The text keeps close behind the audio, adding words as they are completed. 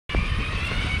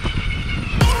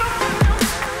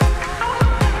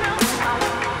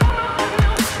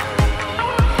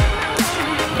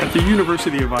At the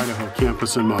University of Idaho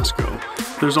campus in Moscow,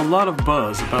 there's a lot of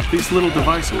buzz about these little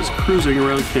devices cruising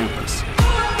around campus.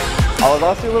 I was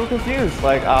honestly a little confused.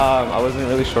 I wasn't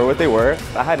really sure what they were.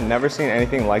 I had never seen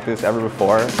anything like this ever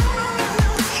before.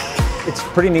 It's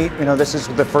pretty neat. You know, this is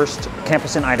the first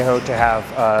campus in Idaho to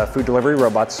have food delivery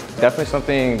robots. Definitely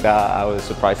something that I was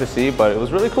surprised to see, but it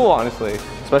was really cool, honestly,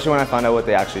 especially when I found out what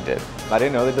they actually did. I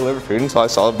didn't know they delivered food until I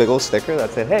saw a big old sticker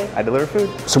that said, hey, I deliver food.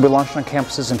 So we launched on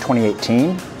campuses in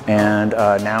 2018, and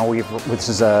now this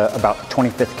is about the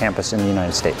 25th campus in the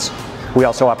United States. We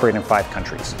also operate in 5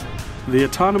 countries. The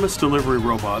autonomous delivery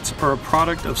robots are a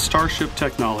product of Starship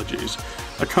Technologies,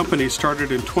 a company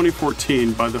started in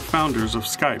 2014 by the founders of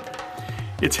Skype.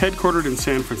 It's headquartered in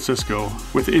San Francisco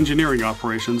with engineering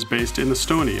operations based in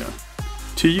Estonia.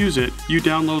 To use it, you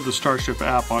download the Starship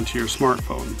app onto your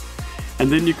smartphone,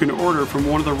 and then you can order from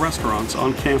one of the restaurants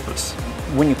on campus.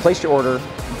 When you place your order,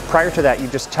 prior to that, you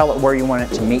just tell it where you want it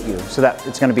to meet you, so that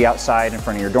it's going to be outside in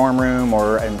front of your dorm room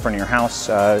or in front of your house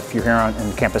if you're here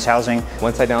in campus housing.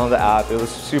 Once I downloaded the app, it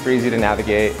was super easy to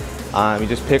navigate. You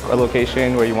just pick a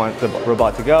location where you want the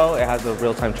robot to go. It has a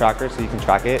real-time tracker so you can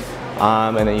track it.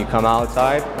 And then you come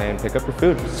outside and pick up your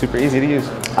food. It's super easy to use.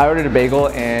 I ordered a bagel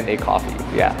and a coffee.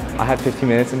 Yeah, I had 15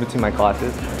 minutes in between my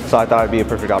classes, so I thought it'd be a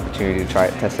perfect opportunity to try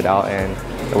it, test it out, and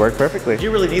it worked perfectly. Do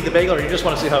you really need the bagel, or you just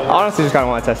want to see how it works? Honestly, just kind of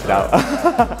want to test it out.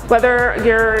 Whether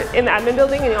you're in the admin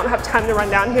building and you don't have time to run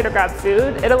down here to grab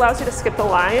food, it allows you to skip the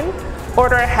line,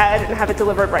 order ahead, and have it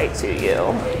delivered right to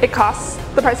you. It costs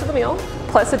the price of the meal,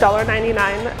 plus a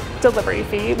 $1.99 delivery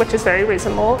fee, which is very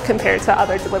reasonable compared to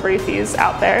other delivery fees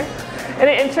out there. And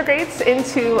it integrates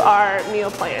into our meal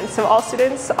plan. So all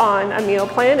students on a meal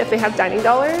plan, if they have dining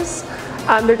dollars,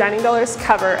 their dining dollars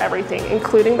cover everything,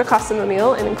 including the cost of the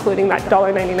meal and including that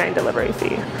 $1.99 delivery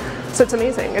fee. So it's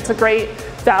amazing. It's a great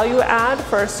value add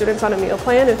for students on a meal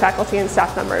plan and faculty and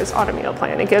staff members on a meal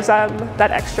plan. It gives them that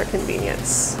extra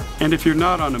convenience. And if you're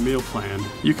not on a meal plan,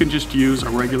 you can just use a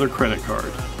regular credit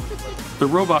card. The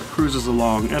robot cruises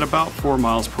along at about 4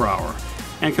 miles per hour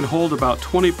and can hold about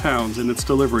 20 pounds in its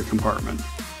delivery compartment,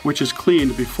 which is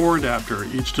cleaned before and after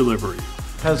each delivery.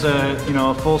 Has a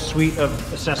full suite of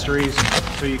accessories,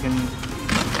 so you can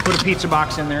put a pizza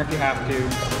box in there if you have to,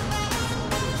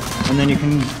 and then you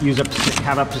can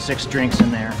have up to 6 drinks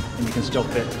in there, and you can still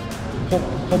fit a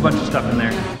whole bunch of stuff in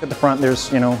there. At the front,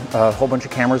 there's a whole bunch of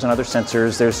cameras and other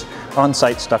sensors. There's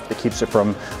on-site stuff that keeps it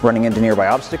from running into nearby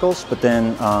obstacles, but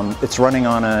then it's running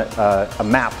on a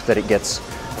map that it gets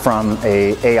from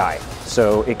a AI.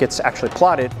 So it gets actually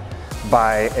plotted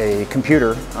by a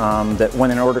computer that when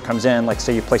an order comes in, like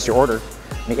say you place your order,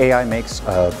 the AI makes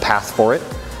a path for it,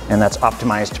 and that's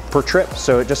optimized per trip.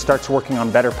 So it just starts working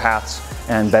on better paths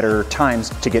and better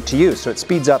times to get to you. So it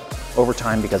speeds up over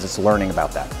time because it's learning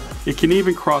about that. It can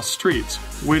even cross streets,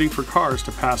 waiting for cars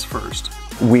to pass first.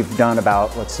 We've done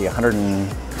about,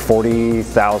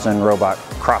 140,000 robot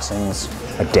crossings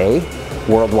a day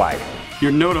worldwide.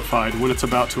 You're notified when it's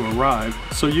about to arrive,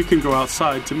 so you can go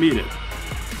outside to meet it.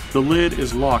 The lid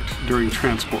is locked during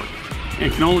transport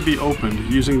and can only be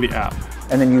opened using the app.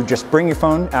 And then you just bring your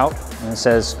phone out and it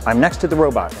says, I'm next to the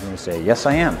robot. And you say, yes,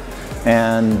 I am.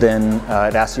 And then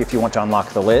it asks you if you want to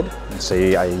unlock the lid. And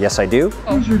say, yes, I do.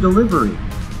 Here's your delivery.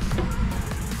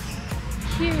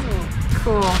 Cute.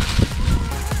 Cool.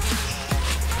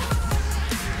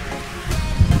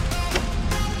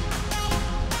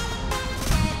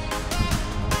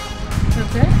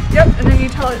 That's it? Yep, and then you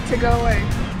tell it to go away.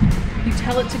 You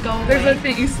tell it to go away. There's a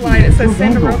thing you slide, it says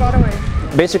send a robot away.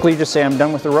 Basically you just say I'm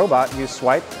done with the robot, you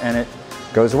swipe and it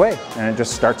goes away and it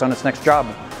just starts on its next job,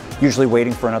 usually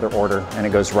waiting for another order, and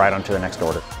it goes right on to the next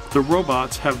order. The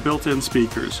robots have built-in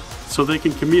speakers so they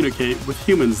can communicate with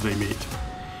humans they meet.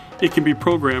 It can be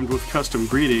programmed with custom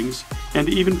greetings and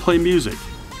even play music.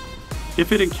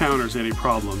 If it encounters any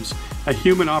problems, a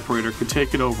human operator can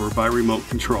take it over by remote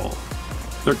control.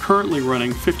 They're currently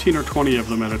running 15 or 20 of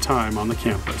them at a time on the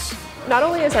campus. Not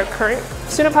only is our current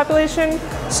student population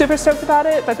super stoked about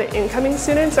it, but the incoming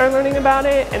students are learning about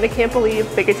it, and they can't believe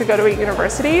they get to go to a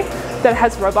university that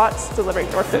has robots delivering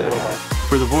their food.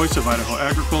 For the Voice of Idaho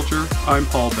Agriculture, I'm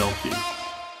Paul Belke.